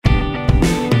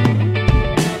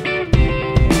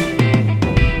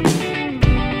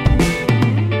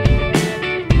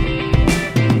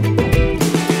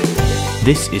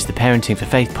This is the Parenting for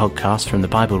Faith podcast from the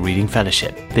Bible Reading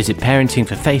Fellowship. Visit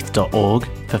parentingforfaith.org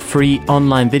for free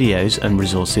online videos and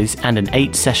resources and an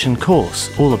 8-session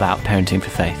course all about parenting for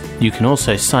faith. You can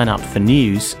also sign up for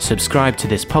news, subscribe to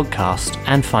this podcast,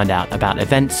 and find out about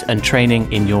events and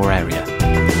training in your area.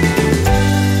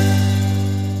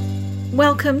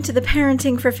 Welcome to the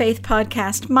Parenting for Faith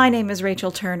podcast. My name is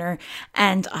Rachel Turner,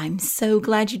 and I'm so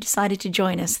glad you decided to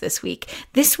join us this week.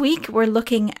 This week, we're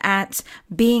looking at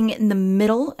being in the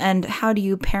middle and how do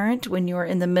you parent when you're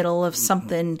in the middle of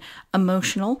something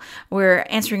emotional. We're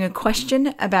answering a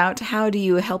question about how do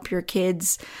you help your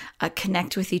kids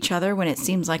connect with each other when it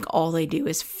seems like all they do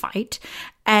is fight.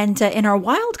 And in our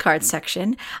wildcard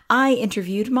section, I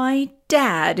interviewed my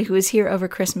dad, who was here over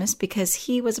Christmas because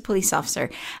he was a police officer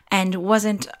and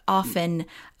wasn't often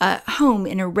home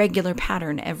in a regular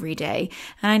pattern every day.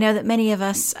 And I know that many of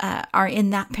us are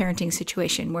in that parenting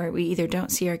situation where we either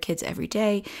don't see our kids every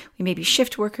day, we may be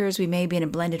shift workers, we may be in a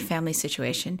blended family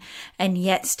situation, and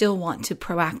yet still want to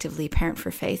proactively parent for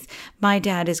faith. My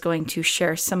dad is going to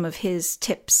share some of his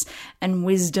tips and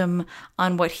wisdom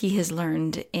on what he has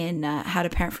learned in how to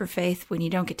parent for faith when you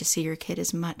don't get to see your kid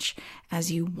as much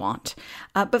as you want.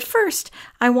 But first,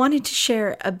 I wanted to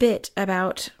share a bit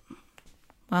about,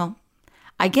 well,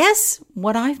 I guess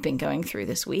what I've been going through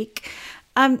this week.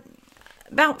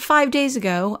 About 5 days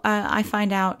ago, I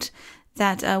find out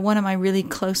that one of my really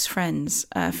close friends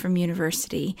from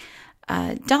university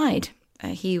died.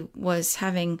 He was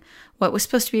having what was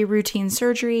supposed to be a routine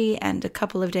surgery, and a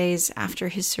couple of days after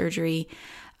his surgery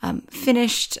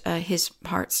finished, his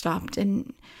heart stopped,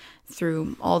 and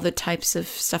through all the types of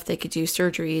stuff they could do,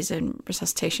 surgeries and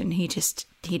resuscitation, he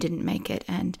didn't make it.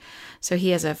 And so he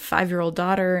has a 5-year-old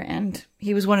daughter, and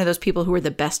he was one of those people who were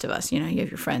the best of us. You know, you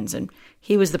have your friends, and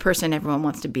he was the person everyone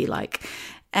wants to be like.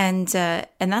 And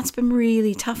that's been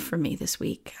really tough for me this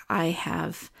week. I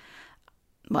have,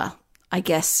 well, I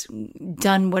guess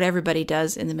done what everybody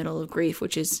does in the middle of grief,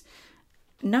 which is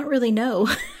not really know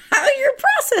how you're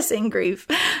processing grief.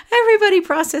 Everybody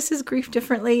processes grief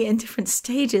differently in different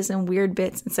stages and weird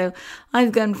bits. And so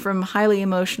I've gone from highly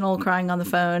emotional, crying on the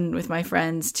phone with my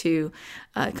friends, to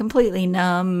completely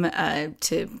numb,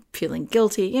 to feeling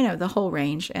guilty, you know, the whole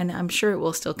range. And I'm sure it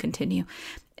will still continue.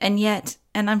 And yet,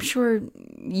 and I'm sure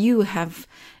you have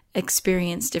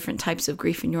experienced different types of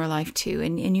grief in your life too.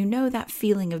 And you know that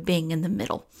feeling of being in the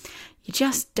middle. You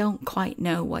just don't quite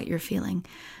know what you're feeling.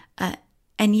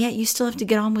 And yet you still have to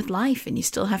get on with life, and you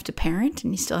still have to parent,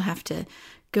 and you still have to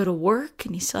go to work,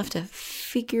 and you still have to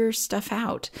figure stuff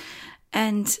out.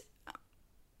 And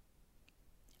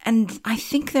I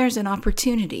think there's an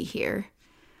opportunity here.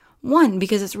 One,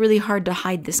 because it's really hard to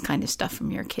hide this kind of stuff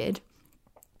from your kid.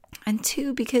 And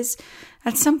two, because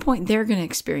at some point they're going to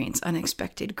experience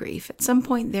unexpected grief. At some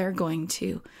point they're going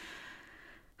to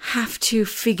have to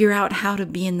figure out how to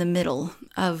be in the middle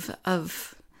of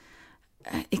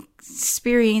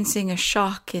experiencing a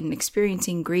shock and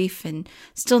experiencing grief and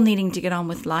still needing to get on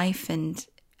with life.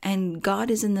 And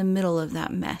God is in the middle of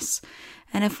that mess.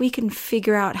 And if we can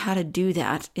figure out how to do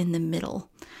that in the middle,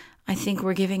 I think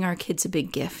we're giving our kids a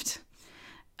big gift.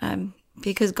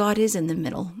 Because God is in the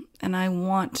middle. And I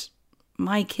want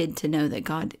my kid to know that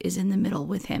God is in the middle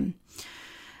with him.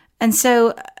 And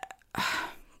so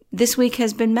this week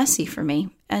has been messy for me.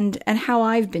 And how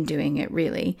I've been doing it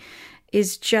really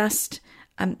is just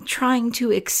trying to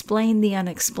explain the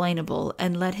unexplainable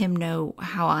and let him know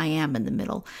how I am in the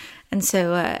middle. And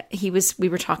so we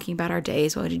were talking about our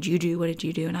days. What did you do? What did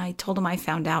you do? And I told him I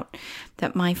found out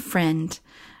that my friend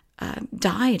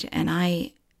died, and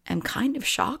I am kind of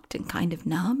shocked and kind of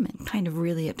numb and kind of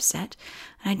really upset.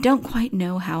 And I don't quite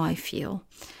know how I feel.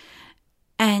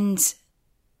 And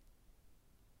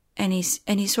he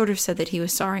sort of said that he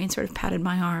was sorry and sort of patted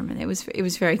my arm, and it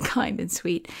was very kind and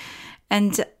sweet.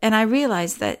 And I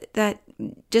realized that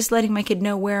just letting my kid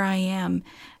know where I am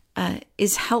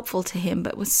is helpful to him,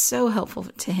 but what's so helpful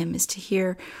to him is to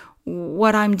hear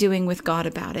what I'm doing with God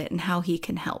about it and how he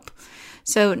can help.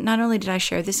 So not only did I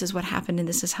share this is what happened and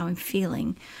this is how I'm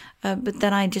feeling, but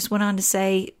then I just went on to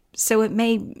say, so it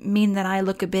may mean that I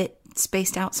look a bit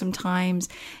spaced out sometimes.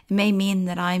 It may mean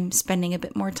that I'm spending a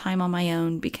bit more time on my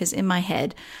own because in my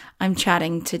head, I'm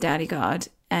chatting to Daddy God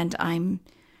and I'm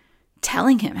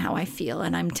telling him how I feel,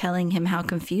 and I'm telling him how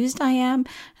confused I am, and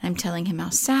I'm telling him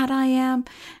how sad I am,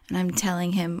 and I'm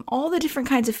telling him all the different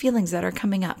kinds of feelings that are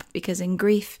coming up, because in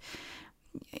grief,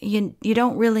 you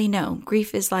don't really know.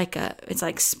 Grief is it's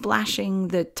like splashing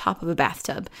the top of a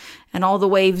bathtub, and all the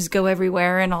waves go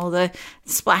everywhere, and all the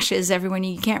splashes everywhere, and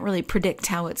you can't really predict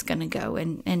how it's going to go,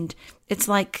 and it's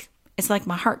like it's like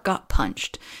my heart got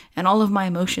punched and all of my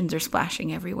emotions are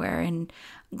splashing everywhere. And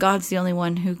God's the only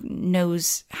one who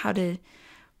knows how to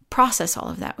process all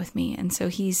of that with me. And so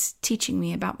he's teaching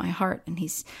me about my heart, and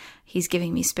he's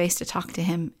giving me space to talk to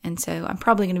him. And so I'm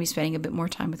probably going to be spending a bit more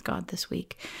time with God this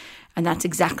week. And that's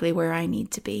exactly where I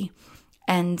need to be.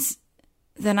 And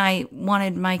then I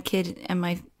wanted my kid and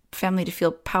my family to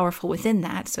feel powerful within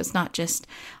that. So it's not just,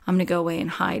 I'm going to go away and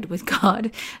hide with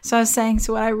God. So I was saying,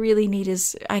 so what I really need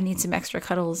is, I need some extra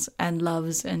cuddles and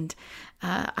loves, and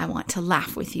I want to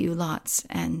laugh with you lots.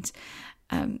 And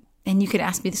you could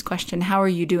ask me this question, how are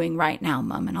you doing right now,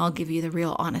 Mom? And I'll give you the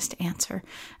real honest answer.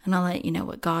 And I'll let you know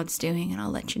what God's doing, and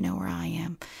I'll let you know where I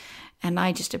am. And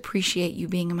I just appreciate you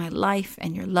being in my life,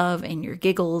 and your love and your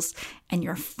giggles and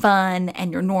your fun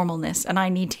and your normalness. And I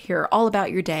need to hear all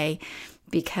about your day,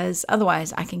 because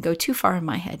otherwise I can go too far in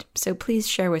my head. So please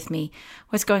share with me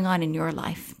what's going on in your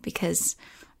life, because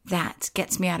that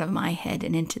gets me out of my head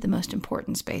and into the most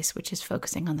important space, which is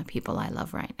focusing on the people I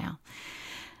love right now.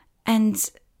 And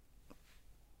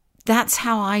that's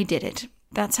how I did it.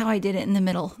 That's how I did it in the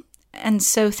middle. And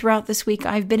so throughout this week,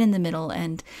 I've been in the middle,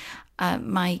 and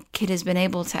my kid has been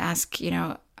able to ask,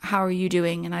 how are you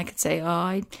doing? And I could say,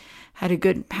 I had a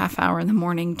good half hour in the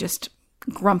morning just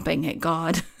grumping at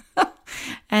God.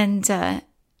 And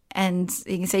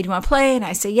he can say, do you want to play? And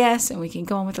I say yes, and we can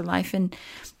go on with our life. And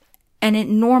it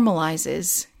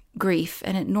normalizes grief,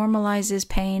 and it normalizes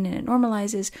pain, and it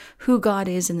normalizes who God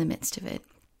is in the midst of it.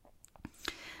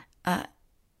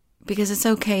 Because it's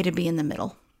okay to be in the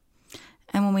middle.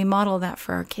 And when we model that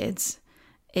for our kids,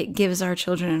 it gives our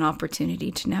children an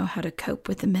opportunity to know how to cope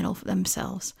with the middle for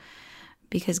themselves,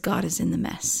 because God is in the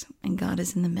mess and God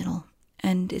is in the middle.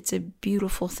 And it's a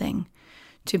beautiful thing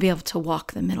to be able to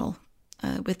walk the middle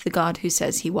with the God who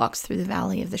says he walks through the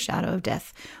valley of the shadow of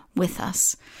death with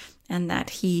us, and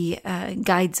that he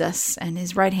guides us, and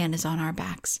his right hand is on our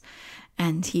backs,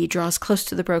 and he draws close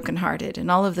to the brokenhearted, and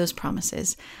all of those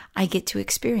promises I get to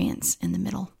experience in the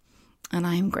middle. And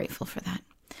I am grateful for that.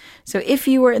 So if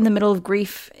you were in the middle of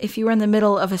grief, if you were in the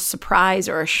middle of a surprise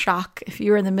or a shock, if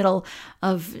you were in the middle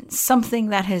of something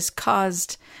that has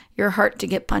caused your heart to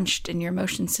get punched and your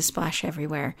emotions to splash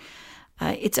everywhere,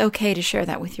 it's okay to share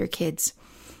that with your kids.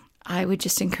 I would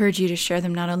just encourage you to share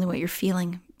them not only what you're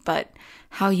feeling, but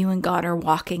how you and God are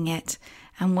walking it,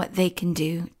 and what they can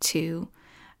do to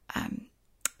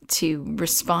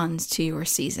respond to your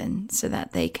season, so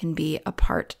that they can be a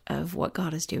part of what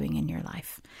God is doing in your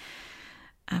life.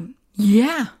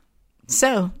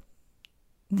 So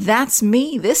that's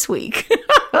me this week.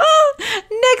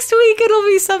 Next week it'll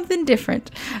be something different.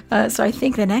 So I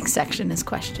think the next section is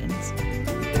questions.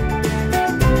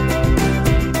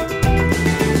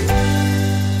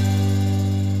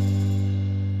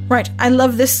 Right. I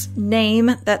love this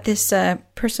name that this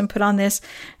person put on this.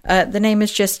 The name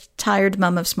is just Tired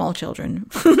Mum of Small Children.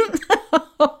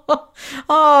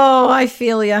 Oh, I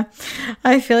feel ya.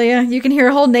 You can hear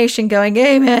a whole nation going,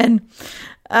 amen.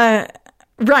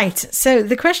 Right. So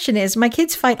the question is, my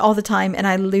kids fight all the time and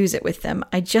I lose it with them.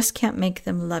 I just can't make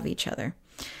them love each other.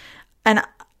 And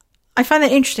I find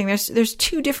that interesting. There's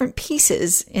two different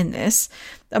pieces in this.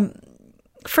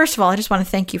 First of all, I just want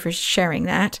to thank you for sharing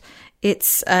that.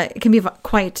 It can be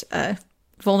quite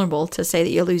vulnerable to say that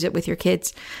you lose it with your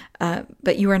kids,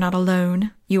 but you are not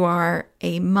alone. You are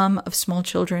a mom of small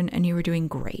children, and you are doing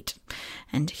great.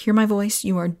 And hear my voice,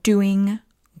 you are doing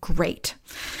great.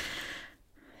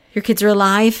 Your kids are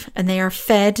alive, and they are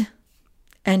fed,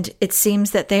 and it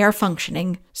seems that they are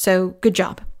functioning, so good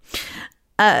job.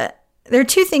 There are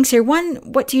two things here. One,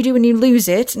 what do you do when you lose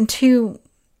it? And two,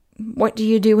 what do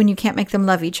you do when you can't make them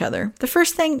love each other? The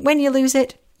first thing, when you lose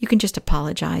it, you can just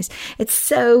apologize. It's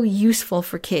so useful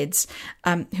for kids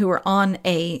who are on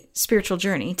a spiritual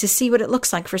journey to see what it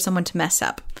looks like for someone to mess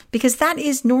up, because that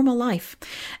is normal life.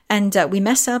 And we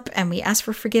mess up and we ask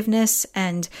for forgiveness,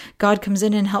 and God comes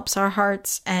in and helps our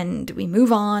hearts, and we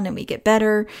move on and we get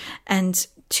better. And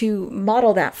to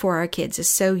model that for our kids is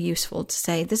so useful, to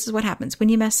say, this is what happens when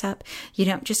you mess up. You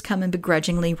don't just come and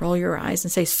begrudgingly roll your eyes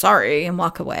and say sorry and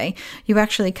walk away. You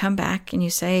actually come back and you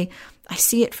say, I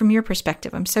see it from your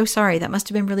perspective. I'm so sorry. That must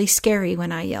have been really scary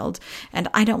when I yelled. And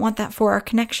I don't want that for our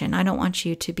connection. I don't want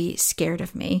you to be scared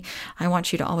of me. I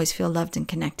want you to always feel loved and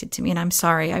connected to me. And I'm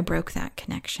sorry I broke that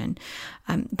connection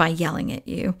by yelling at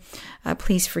you.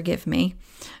 Please forgive me.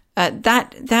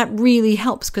 That really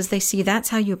helps, because they see that's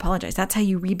how you apologize. That's how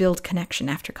you rebuild connection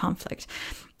after conflict.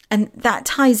 And that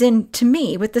ties in to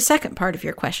me with the second part of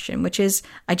your question, which is,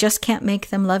 I just can't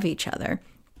make them love each other.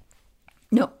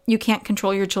 No, you can't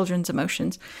control your children's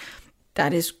emotions.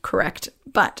 That is correct.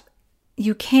 But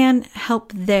you can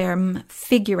help them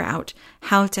figure out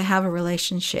how to have a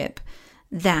relationship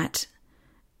that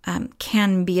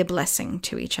can be a blessing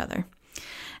to each other.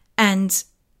 And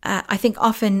I think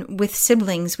often with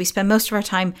siblings, we spend most of our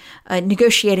time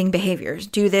negotiating behaviors.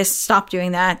 Do this, stop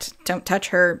doing that, don't touch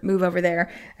her, move over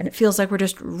there. And it feels like we're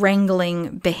just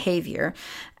wrangling behavior.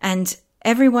 And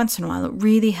every once in a while, it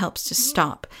really helps to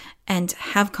stop and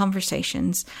have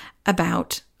conversations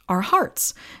about our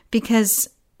hearts. Because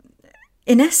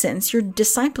in essence, you're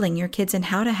discipling your kids in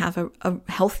how to have a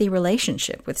healthy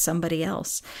relationship with somebody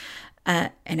else.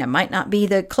 And it might not be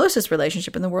the closest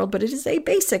relationship in the world, but it is a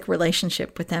basic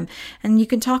relationship with them. And you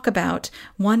can talk about,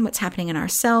 one, what's happening in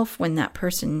ourself. When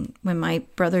my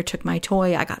brother took my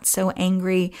toy, I got so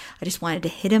angry. I just wanted to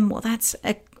hit him. Well, that's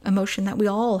an emotion that we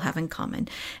all have in common.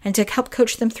 And to help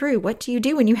coach them through, what do you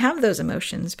do when you have those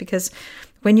emotions? Because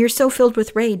when you're so filled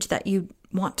with rage that you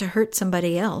want to hurt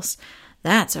somebody else,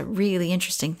 that's a really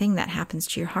interesting thing that happens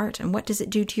to your heart. And what does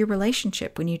it do to your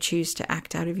relationship when you choose to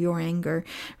act out of your anger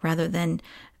rather than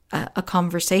a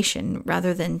conversation,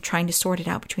 rather than trying to sort it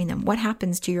out between them? What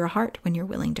happens to your heart when you're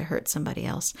willing to hurt somebody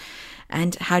else?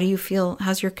 And how do you feel?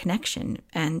 How's your connection?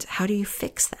 And how do you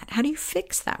fix that? How do you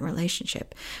fix that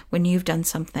relationship when you've done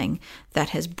something that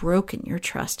has broken your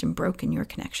trust and broken your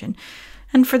connection?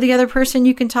 And for the other person,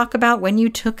 you can talk about when you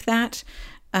took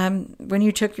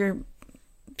your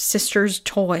sister's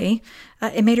toy,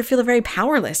 it made her feel very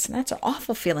powerless. And that's an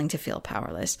awful feeling, to feel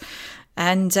powerless.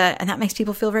 And that makes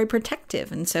people feel very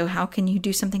protective. And so how can you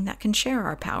do something that can share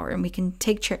our power, and we can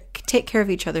take care of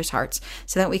each other's hearts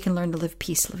so that we can learn to live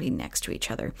peacefully next to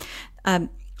each other?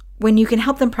 When you can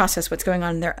help them process what's going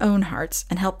on in their own hearts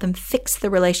and help them fix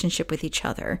the relationship with each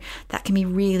other, that can be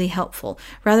really helpful.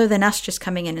 Rather than us just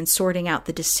coming in and sorting out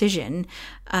the decision,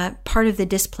 part of the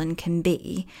discipline can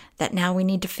be that now we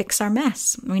need to fix our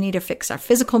mess. We need to fix our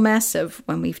physical mess of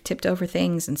when we've tipped over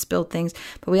things and spilled things,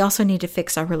 but we also need to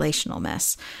fix our relational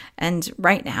mess. And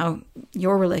right now,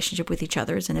 your relationship with each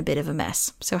other is in a bit of a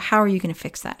mess. So how are you going to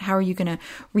fix that? How are you going to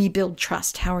rebuild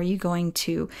trust? How are you going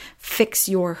to fix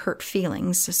your hurt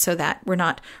feelings so that we're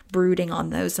not brooding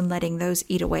on those and letting those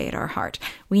eat away at our heart?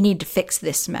 We need to fix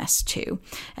this mess too.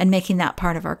 And making that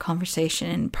part of our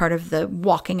conversation and part of the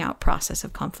walking out process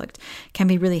of conflict can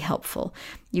be really helpful.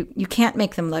 You can't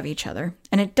make them love each other,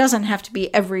 and it doesn't have to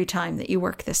be every time that you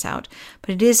work this out,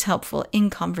 but it is helpful in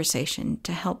conversation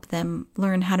to help them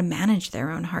learn how to manage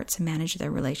their own hearts and manage their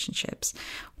relationships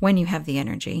when you have the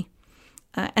energy.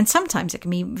 And sometimes it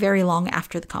can be very long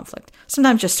after the conflict.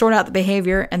 Sometimes just sort out the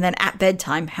behavior and then at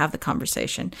bedtime have the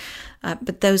conversation.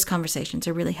 But those conversations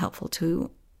are really helpful to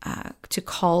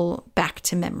call back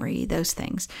to memory those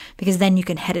things, because then you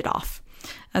can head it off.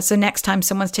 So next time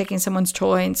someone's taking someone's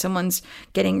toy and someone's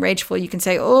getting rageful, you can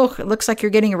say, "Oh, it looks like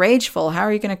you're getting rageful. How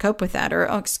are you going to cope with that?" Or,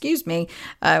 "Oh, excuse me,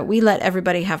 we let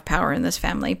everybody have power in this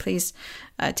family. Please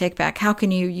take back. How can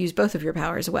you use both of your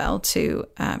powers well to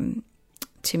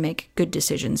make good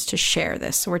decisions, to share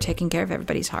this, so we're taking care of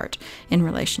everybody's heart in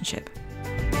relationship?"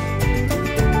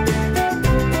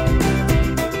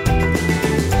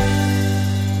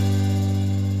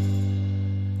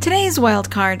 Today's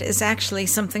wild card is actually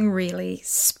something really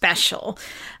special.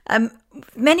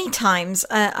 Many times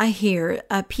I hear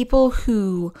people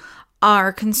who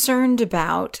are concerned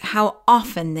about how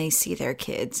often they see their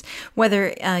kids,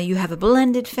 whether you have a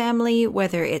blended family,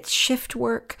 whether it's shift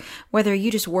work, whether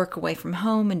you just work away from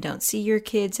home and don't see your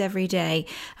kids every day.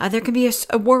 There can be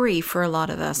a worry for a lot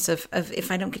of us of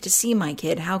if I don't get to see my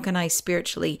kid, how can I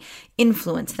spiritually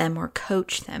influence them or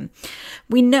coach them?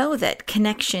 We know that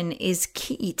connection is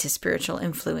key to spiritual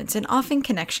influence, and often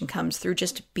connection comes through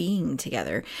just being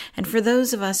together. And for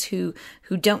those of us who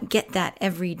don't get that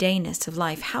everydayness of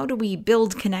life, how do we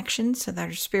build connections so that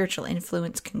our spiritual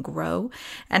influence can grow?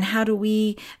 And how do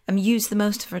we use the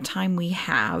most of our time we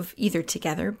have, either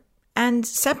together and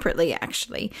separately,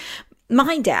 actually?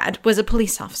 My dad was a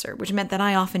police officer, which meant that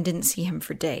I often didn't see him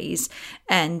for days.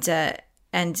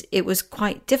 And it was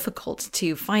quite difficult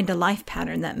to find a life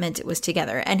pattern that meant it was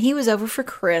together. And he was over for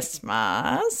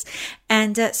Christmas.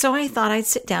 And so I thought I'd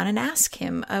sit down and ask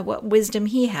him what wisdom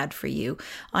he had for you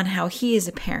on how he, as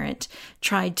a parent,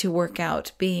 tried to work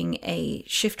out being a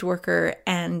shift worker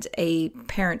and a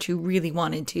parent who really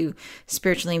wanted to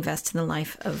spiritually invest in the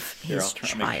life of his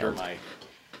child. Make sure my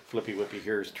flippy whippy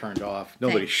here is turned off.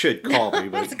 Nobody should call me.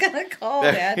 But I was going to call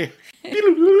Dad.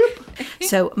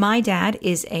 So my dad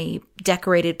is a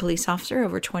decorated police officer,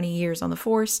 over 20 years on the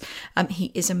force. He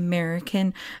is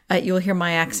American. You'll hear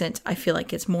my accent. I feel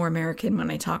like it's more American when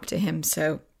I talk to him.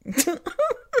 So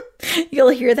You'll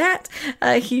hear that.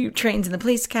 He trains in the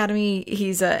police academy.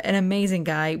 He's an amazing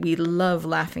guy. We love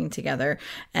laughing together.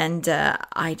 And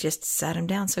I just sat him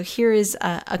down. So here is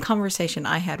a conversation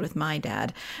I had with my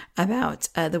dad about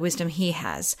the wisdom he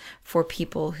has for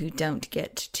people who don't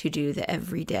get to do the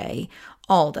everyday,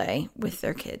 all day with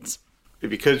their kids.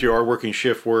 Because you are working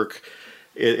shift work,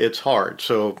 it's hard.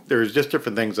 So there's just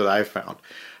different things that I've found.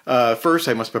 First,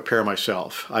 I must prepare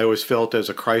myself. I always felt as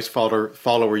a Christ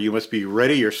follower, you must be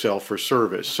ready yourself for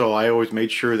service. So I always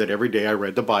made sure that every day I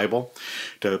read the Bible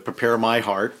to prepare my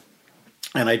heart.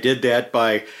 And I did that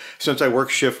since I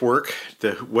worked shift work,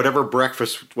 whatever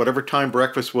time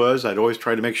breakfast was, I'd always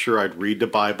try to make sure I'd read the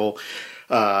Bible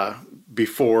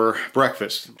before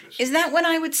breakfast. Is that when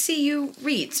I would see you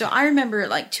read? So I remember at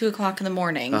like 2 o'clock in the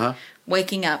morning,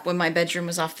 waking up when my bedroom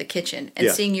was off the kitchen and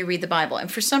seeing you read the Bible.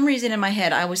 And for some reason in my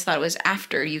head, I always thought it was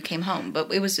after you came home,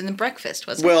 but it was in the breakfast,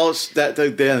 wasn't it? Well,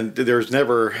 then there's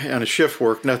never, on a shift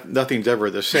work, nothing's ever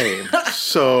the same.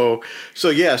 So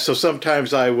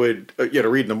sometimes I would read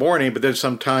in the morning, but then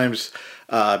sometimes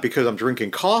because I'm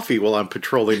drinking coffee while I'm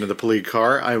patrolling in the police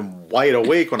car, I'm wide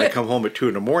awake when I come home at 2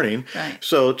 in the morning. Right.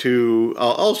 So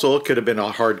also it could have been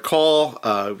a hard call,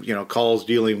 calls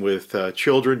dealing with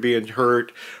children being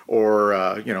hurt, or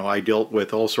I dealt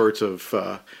with all sorts of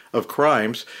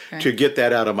crimes. Right. To get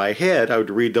that out of my head, I would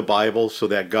read the Bible so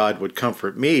that God would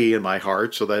comfort me in my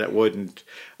heart, so that it wouldn't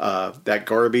that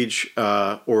garbage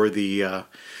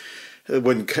it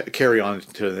wouldn't carry on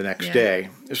to the next day.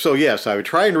 So yes, I would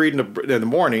try and read in the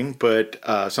morning, but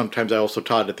sometimes I also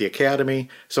taught at the academy.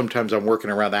 Sometimes I'm working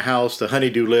around the house. The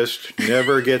honey-do list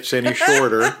never gets any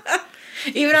shorter.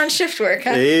 Even on shift work,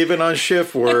 huh? Even on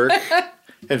shift work.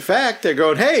 In fact, they're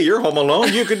going, hey, you're home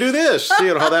alone. You can do this. See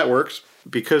how that works.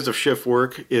 Because of shift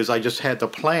work I just had to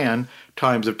plan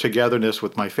times of togetherness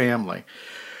with my family.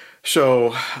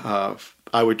 So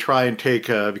I would try and take,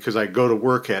 because I go to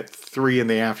work at 3 in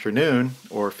the afternoon,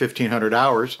 or 1,500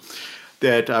 hours,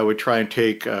 that I would try and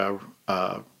take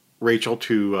Rachel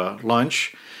to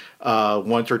lunch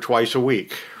once or twice a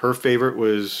week. Her favorite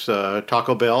was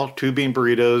Taco Bell, 2 bean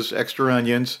burritos, extra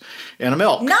onions, and a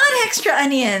milk. Not extra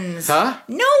onions. Huh?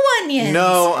 No onions.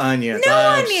 No onions.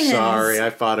 I'm sorry. I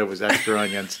thought it was extra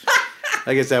onions.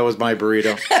 I guess that was my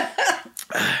burrito.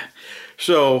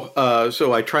 So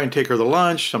I try and take her to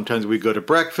lunch. Sometimes we'd go to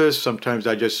breakfast. Sometimes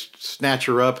I just snatch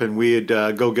her up and we'd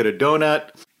go get a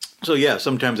donut. So yeah,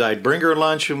 sometimes I'd bring her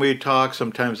lunch and we'd talk.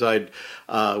 Sometimes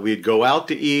we'd go out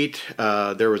to eat.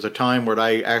 There was a time where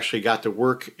I actually got to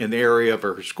work in the area of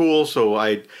her school, so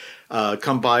I'd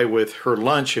come by with her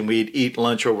lunch and we'd eat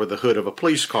lunch over the hood of a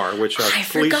police car, which our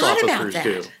police officers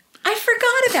do. I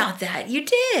forgot about that. You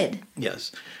did.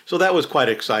 Yes. So that was quite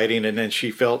exciting, and then she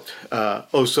felt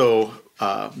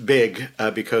big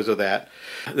because of that.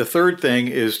 The third thing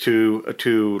is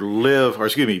to live,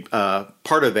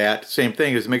 part of that same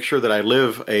thing is make sure that I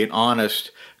live an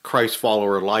honest Christ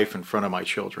follower life in front of my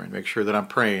children. Make sure that I'm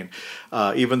praying.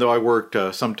 Even though I worked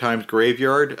sometimes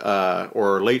graveyard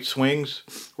or late swings,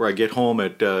 where I get home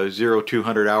at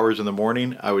 200 hours in the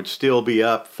morning, I would still be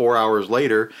up 4 hours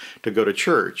later to go to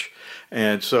church.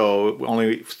 And so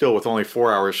with only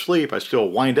 4 hours sleep, I still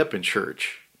wind up in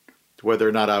church. Whether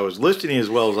or not I was listening as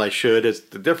well as I should is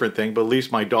the different thing, but at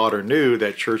least my daughter knew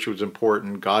that church was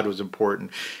important, God was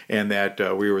important, and that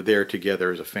we were there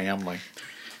together as a family.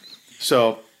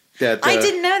 So that I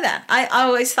didn't know that. I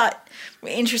always thought,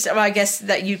 interesting. Well, I guess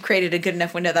that you created a good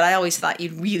enough window that I always thought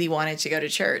you really wanted to go to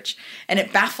church, and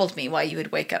it baffled me why you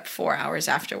would wake up 4 hours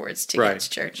afterwards to get to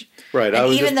church. Right.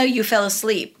 And even though you fell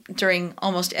asleep during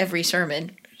almost every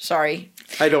sermon, sorry,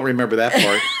 I don't remember that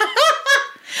part.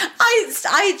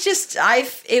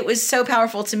 It was so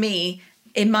powerful to me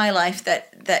in my life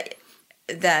that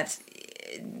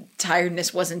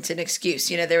tiredness wasn't an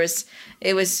excuse. It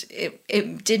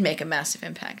did make a massive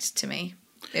impact to me.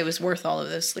 It was worth all of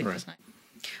those sleepless nights.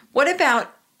 What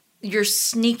about your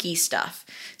sneaky stuff?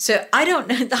 So I don't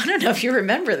know if you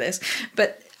remember this,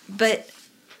 but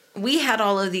we had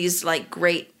all of these like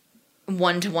great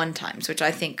one-to-one times, which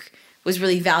I think was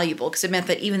really valuable because it meant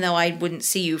that even though I wouldn't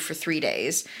see you for 3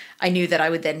 days, I knew that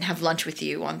I would then have lunch with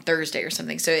you on Thursday or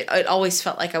something. So it always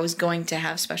felt like I was going to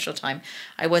have special time.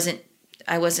 I wasn't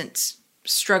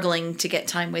struggling to get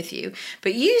time with you.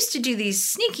 But you used to do these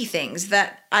sneaky things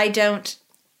that I don't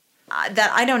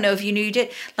know if you knew you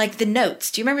did. Like the notes.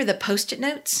 Do you remember the Post-it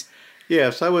notes?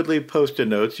 Yes, I would leave Post-it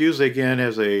notes. Usually, again,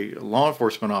 as a law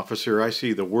enforcement officer, I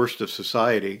see the worst of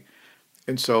society.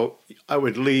 And so I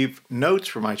would leave notes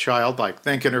for my child, like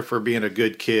thanking her for being a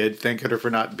good kid, thanking her for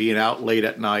not being out late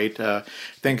at night,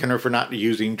 thanking her for not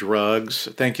using drugs,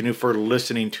 thanking her for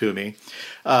listening to me.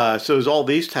 So it's all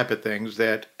these type of things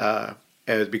that,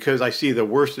 because I see the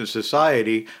worst in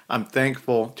society, I'm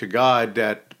thankful to God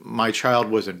that my child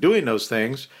wasn't doing those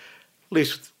things, at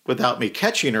least without me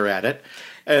catching her at it.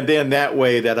 And then that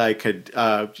way that I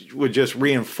would just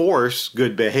reinforce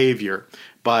good behavior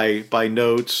by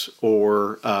notes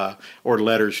or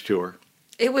letters to her.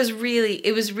 It was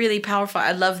really powerful.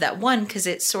 I love that one because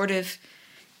it sort of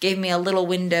gave me a little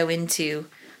window into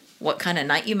what kind of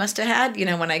night you must have had. You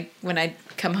know, when I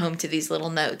come home to these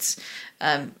little notes,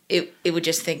 it would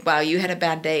just think, wow, you had a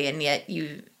bad day, and yet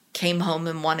you came home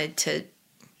and wanted to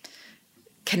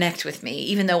connect with me,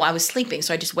 even though I was sleeping.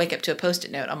 So I just wake up to a Post-it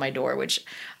note on my door, which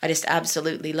I just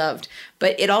absolutely loved.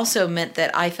 But it also meant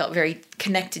that I felt very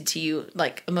connected to you,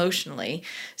 like emotionally.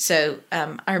 So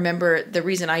I remember the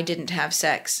reason I didn't have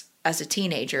sex as a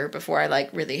teenager before I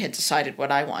really had decided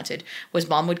what I wanted was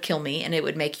Mom would kill me and it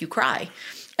would make you cry.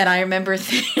 And I remember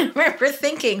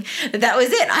thinking that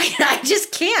was it. I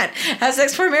just can't have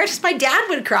sex before marriage because my dad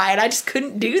would cry, and I just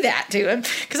couldn't do that to him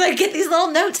because I'd get these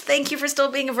little notes. Thank you for still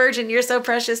being a virgin. You're so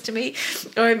precious to me.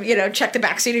 Or, check the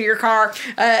backseat of your car.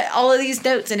 All of these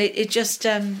notes. And it just,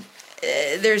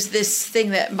 there's this thing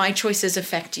that my choices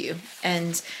affect you,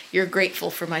 and you're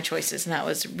grateful for my choices. And that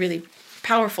was really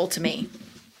powerful to me.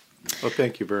 Well,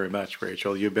 thank you very much,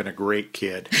 Rachel. You've been a great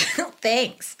kid.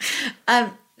 Thanks.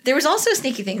 There was also a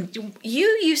sneaky thing. You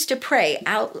used to pray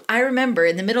out. I remember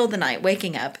in the middle of the night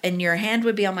waking up and your hand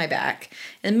would be on my back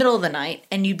in the middle of the night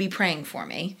and you'd be praying for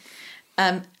me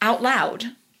out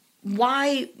loud.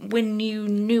 Why, when you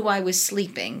knew I was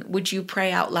sleeping, would you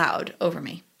pray out loud over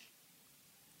me?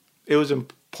 It was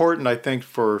important, I think,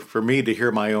 for me to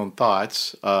hear my own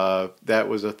thoughts. That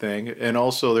was a thing. And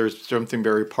also there's something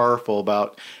very powerful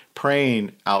about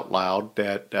praying out loud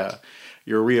that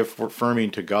you're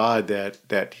reaffirming to God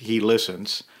that He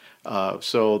listens.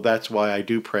 So that's why I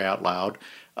do pray out loud.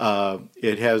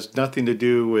 It has nothing to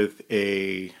do with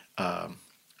a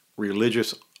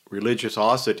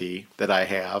religiosity that I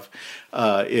have.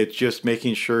 It's just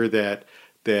making sure that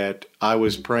I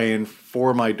was praying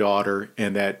for my daughter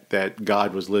and that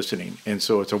God was listening. And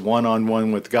so it's a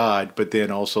one-on-one with God, but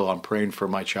then also I'm praying for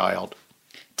my child.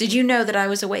 Did you know that I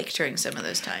was awake during some of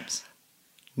those times?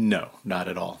 No, not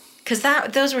at all. Because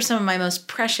those were some of my most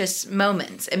precious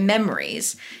moments and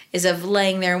memories, is of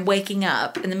laying there and waking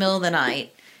up in the middle of the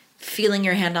night, feeling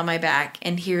your hand on my back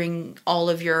and hearing all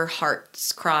of your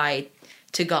hearts cry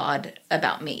to God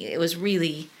about me. It was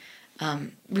really,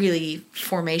 really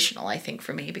formational, I think,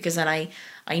 for me, because then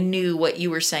I knew what you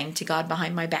were saying to God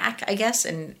behind my back, I guess,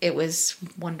 and it was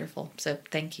wonderful. So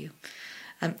thank you.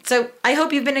 So I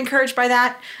hope you've been encouraged by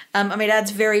that. My dad's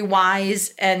very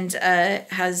wise and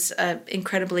has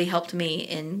incredibly helped me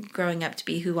in growing up to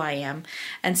be who I am.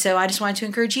 And so I just wanted to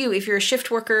encourage you, if you're a shift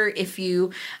worker, if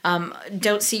you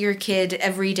don't see your kid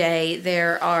every day,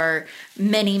 there are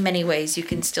many, many ways you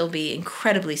can still be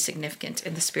incredibly significant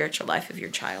in the spiritual life of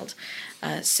your child.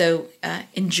 So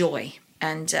enjoy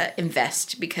and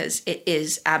invest, because it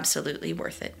is absolutely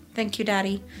worth it. Thank you,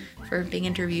 Daddy, for being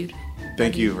interviewed.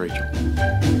 Thank you, Rachel.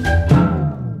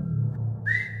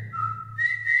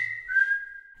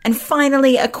 And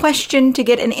finally, a question to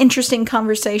get an interesting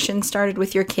conversation started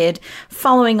with your kid,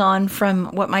 following on from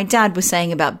what my dad was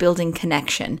saying about building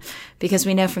connection. Because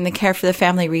we know from the Care for the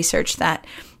Family research that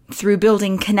through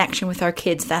building connection with our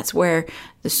kids, that's where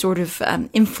the sort of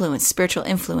influence, spiritual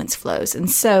influence flows. And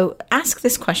so ask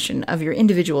this question of your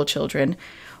individual children.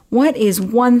 What is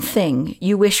one thing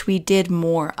you wish we did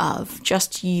more of,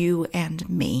 just you and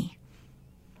me?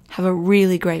 Have a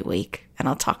really great week, and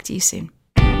I'll talk to you soon.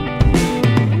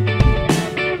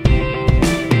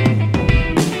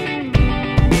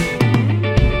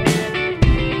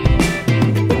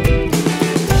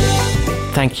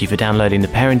 Thank you for downloading the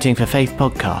Parenting for Faith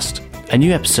podcast. A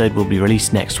new episode will be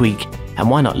released next week, and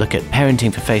why not look at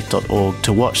parentingforfaith.org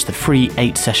to watch the free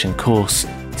 8-session course,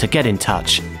 to get in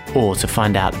touch, or to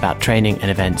find out about training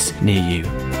and events near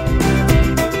you.